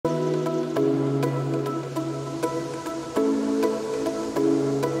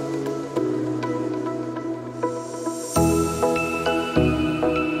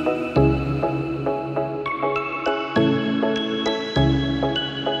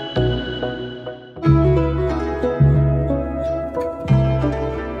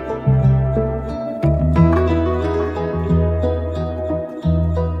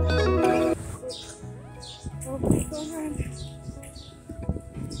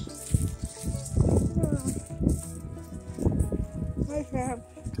am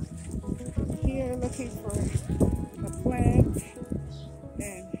here looking for a plant,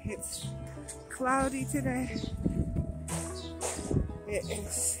 and it's cloudy today. It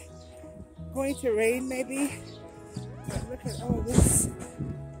is going to rain maybe, but look at all this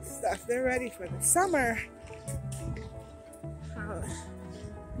stuff. They're ready for the summer. How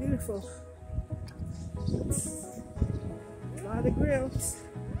beautiful. A lot of grills.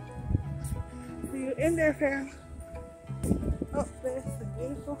 See you in there, fam. Oh, there's the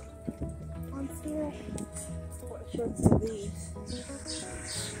beautiful ones here. What shirts are these?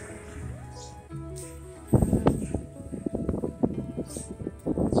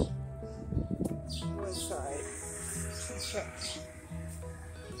 One side. Okay.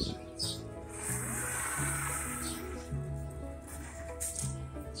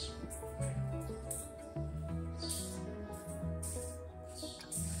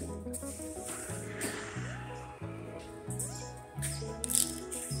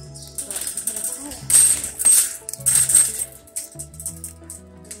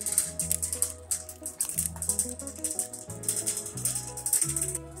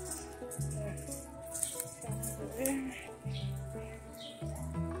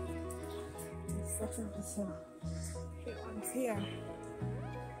 So, cute ones here.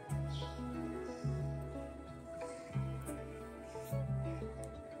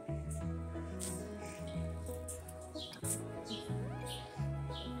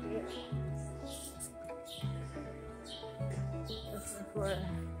 This is for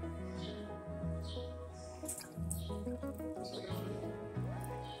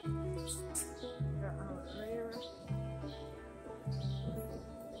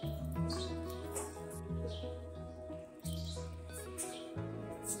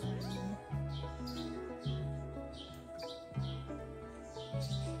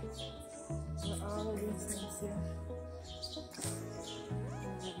all of these things here.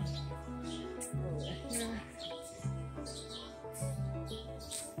 Over here.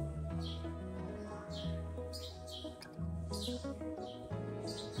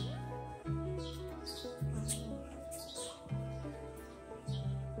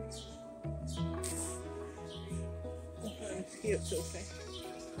 It's cute, so okay.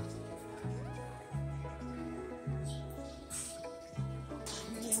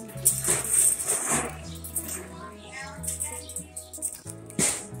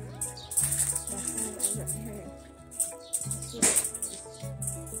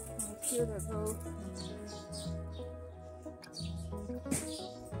 How cute are those?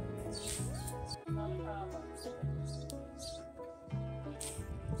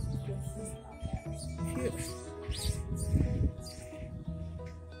 Cute.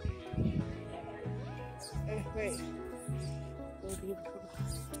 Wait. So beautiful.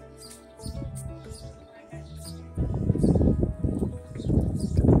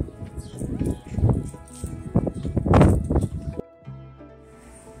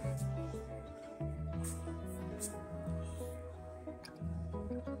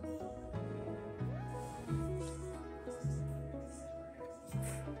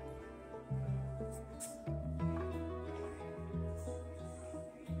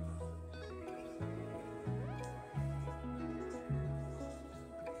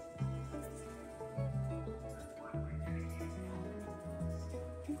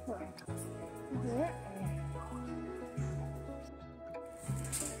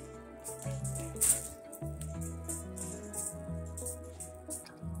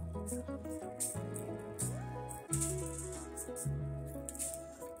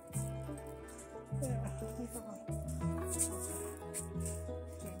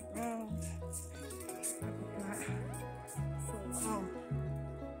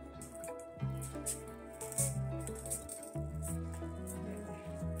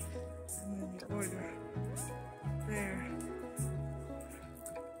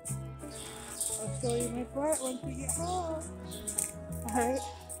 I'll show you my flat once we get home. Alright.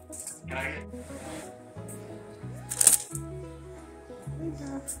 There you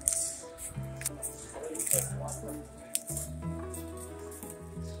go.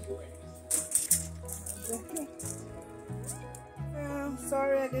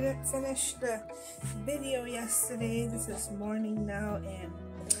 Sorry I didn't finish the video yesterday. This is morning now and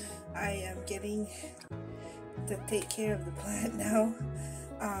I am getting to take care of the plant now.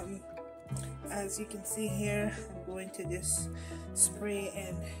 As you can see here, I'm going to just spray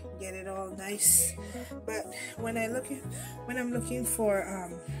and get it all nice. But when I'm looking for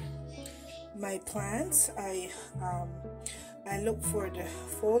my plants, I look for the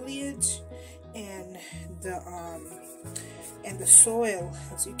foliage and the soil,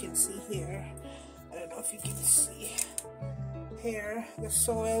 as you can see here. I don't know if you can see compare the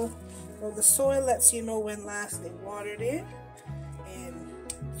soil. Well, the soil lets you know when last they watered it, and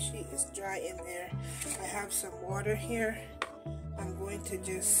she is dry in there. I have some water here. I'm going to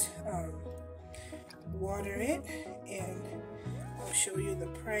just water it, and I'll show you the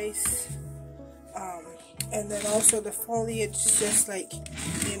price. And then also the foliage, just like,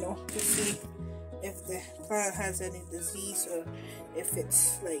 you know, to see if the plant has any disease, or if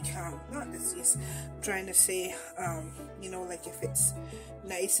it's like not disease, I'm trying to say you know, like if it's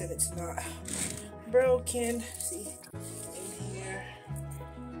nice and it's not broken. See in here,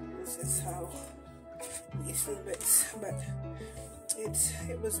 this is how these little bits, but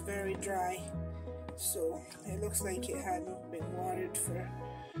it was very dry, so it looks like it hadn't been watered for,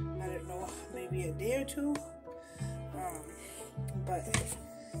 I don't know, maybe a day or two. But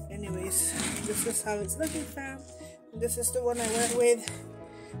anyways, this is how it's looking, fam. This is the one I went with,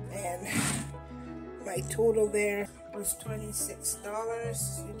 and my total there was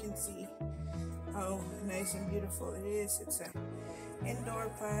 $26. You can see how nice and beautiful it is. It's an indoor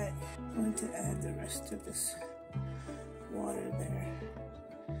plant. I'm going to add the rest of this water there.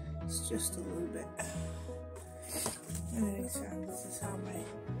 It's just a little bit. Anyways, fam, this is how my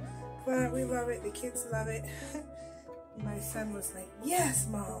plant, we love it, the kids love it. My son was like, yes,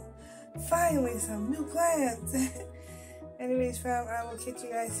 Mom, finally some new plants. Anyways, fam, I will catch you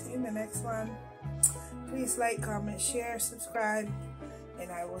guys in the next one. Please like, comment, share, subscribe,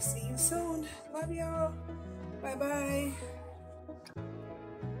 and I will see you soon. Love y'all. Bye-bye.